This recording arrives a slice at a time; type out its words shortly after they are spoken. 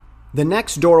The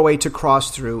next doorway to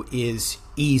cross through is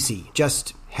easy.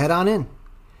 Just head on in.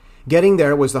 Getting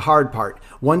there was the hard part.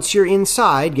 Once you're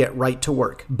inside, get right to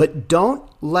work. But don't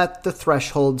let the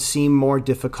threshold seem more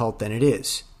difficult than it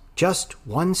is. Just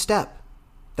one step.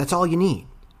 That's all you need.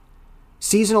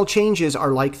 Seasonal changes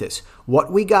are like this.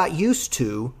 What we got used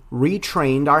to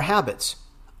retrained our habits.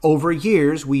 Over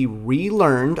years, we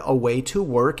relearned a way to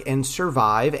work and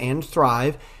survive and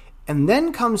thrive, and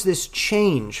then comes this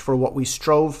change for what we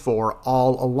strove for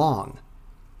all along.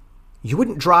 You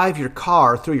wouldn't drive your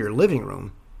car through your living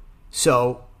room,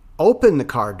 so open the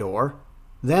car door,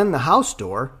 then the house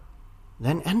door,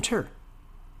 then enter.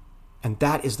 And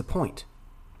that is the point.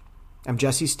 I'm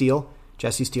Jesse Steele,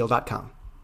 jessesteele.com.